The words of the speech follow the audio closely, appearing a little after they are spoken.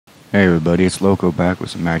Hey everybody, it's Loco back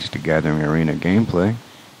with some Magic the Gathering Arena gameplay.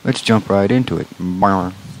 Let's jump right into it.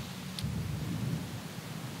 My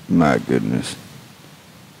goodness.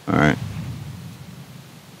 Alright.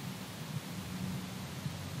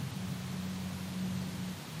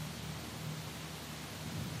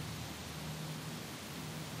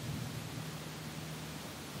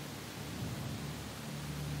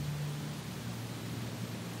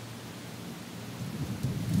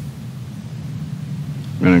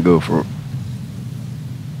 I'm gonna go for...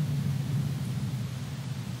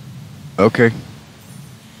 Okay.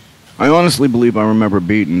 I honestly believe I remember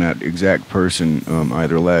beating that exact person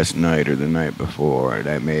either last night or the night before.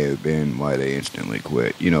 That may have been why they instantly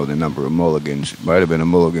quit. You know, the number of mulligans. Might have been a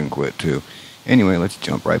mulligan quit too. Anyway, let's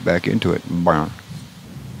jump right back into it. We'll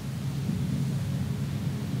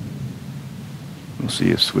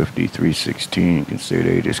see if Swifty316 can say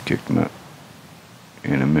they just kicked him out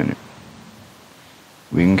in a minute.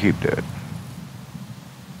 We can keep that.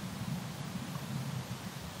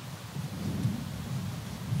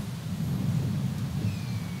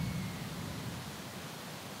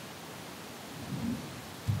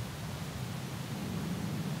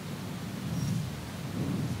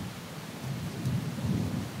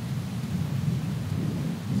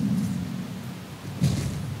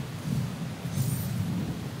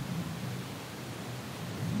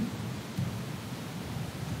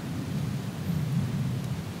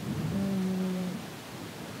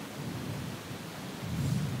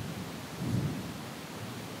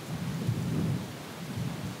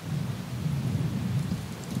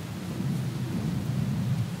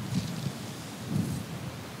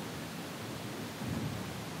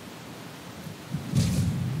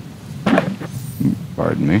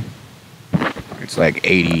 Pardon me. It's like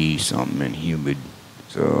 80 something and humid,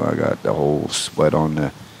 so I got the whole sweat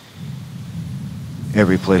on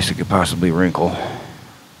every place it could possibly wrinkle.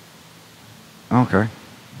 Okay.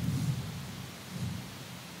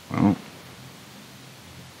 Well,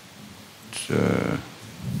 it's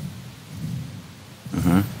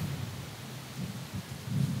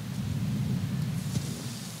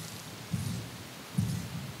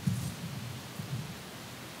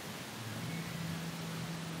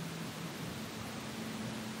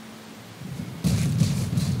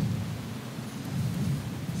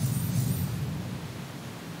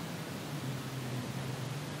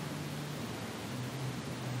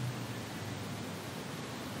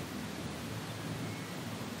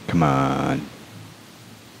Come on.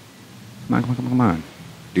 Come on.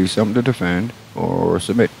 Do something to defend or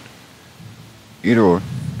submit. Either or.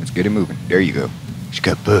 Let's get it moving. There you go.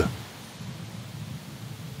 Skipper.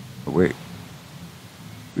 Oh, wait.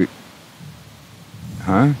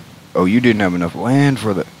 Huh? Oh, you didn't have enough land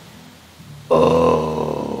for the...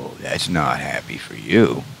 Oh, that's not happy for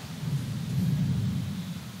you.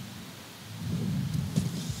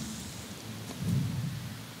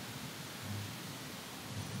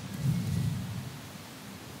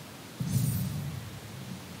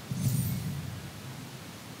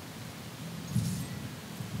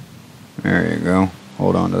 There you go.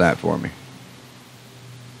 Hold on to that for me.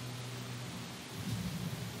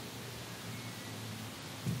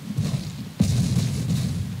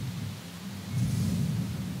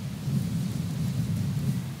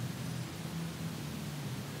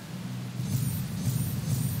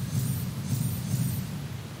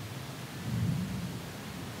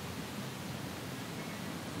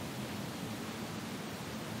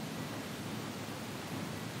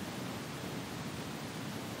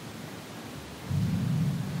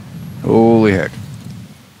 Holy heck.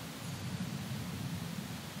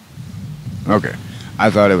 Okay. I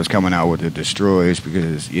thought it was coming out with the destroys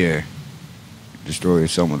because, yeah,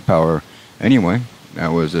 destroys some with power. Anyway, that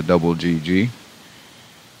was a double GG.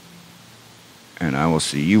 And I will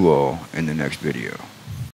see you all in the next video.